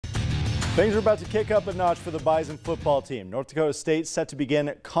Things are about to kick up a notch for the Bison football team. North Dakota State set to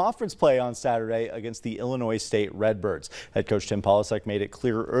begin conference play on Saturday against the Illinois State Redbirds. Head coach Tim Polasek made it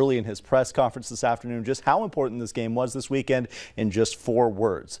clear early in his press conference this afternoon just how important this game was this weekend in just 4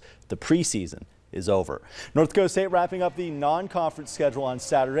 words. The preseason is over. North Dakota State wrapping up the non-conference schedule on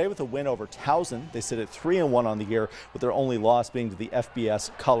Saturday with a win over Towson. They sit at 3-1 on the year, with their only loss being to the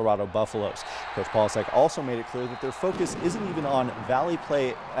FBS Colorado Buffaloes. Coach Polasek also made it clear that their focus isn't even on Valley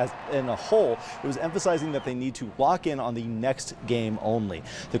play as in a whole. It was emphasizing that they need to lock in on the next game only.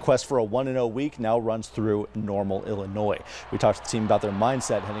 The quest for a 1-0 week now runs through Normal, Illinois. We talked to the team about their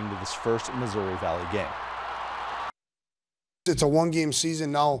mindset heading to this first Missouri Valley game. It's a one-game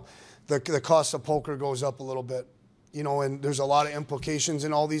season now. The cost of poker goes up a little bit, you know, and there's a lot of implications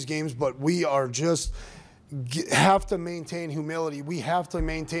in all these games, but we are just have to maintain humility. We have to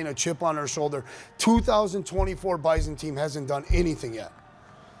maintain a chip on our shoulder. 2024 Bison team hasn't done anything yet,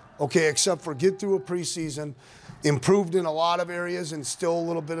 okay, except for get through a preseason, improved in a lot of areas and still a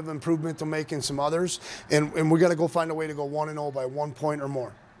little bit of improvement to make in some others, and we got to go find a way to go 1-0 by 1 point or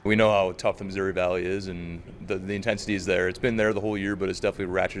more. We know how tough the Missouri Valley is, and the intensity is there. It's been there the whole year, but it's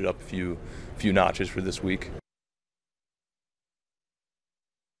definitely ratcheted up a few notches for this week.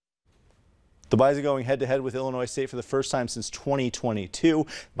 The Bison going head-to-head with Illinois State for the first time since 2022.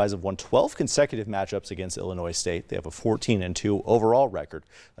 The Bison have won 12 consecutive matchups against Illinois State. They have a 14-2 overall record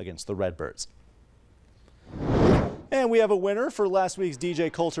against the Redbirds. And we have a winner for last week's DJ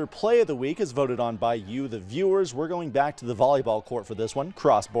Coulter Play of the Week, as voted on by you, the viewers. We're going back to the volleyball court for this one.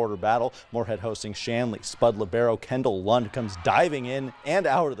 Cross-border battle. Moorhead hosting Shanley. Spud Libero Kendall Lund comes diving in and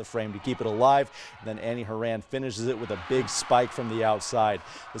out of the frame to keep it alive. And then Annie Horan finishes it with a big spike from the outside.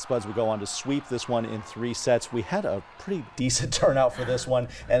 The Spuds would go on to sweep this one in 3 sets. We had a pretty decent turnout for this one,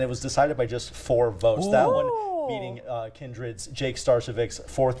 and it was decided by just 4 votes. Ooh. That one beating Kindred's Jake Starsevic's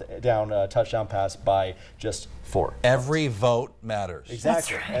 4th down touchdown pass by just 4. Every vote matters.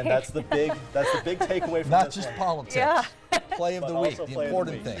 Exactly, that's right. And that's the big takeaway from Not this just one. politics. Yeah. Play of the week, the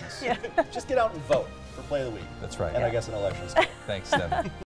important things. Yeah. Just get out and vote for Play of the Week. That's right. And I guess an election. Thanks, Devin.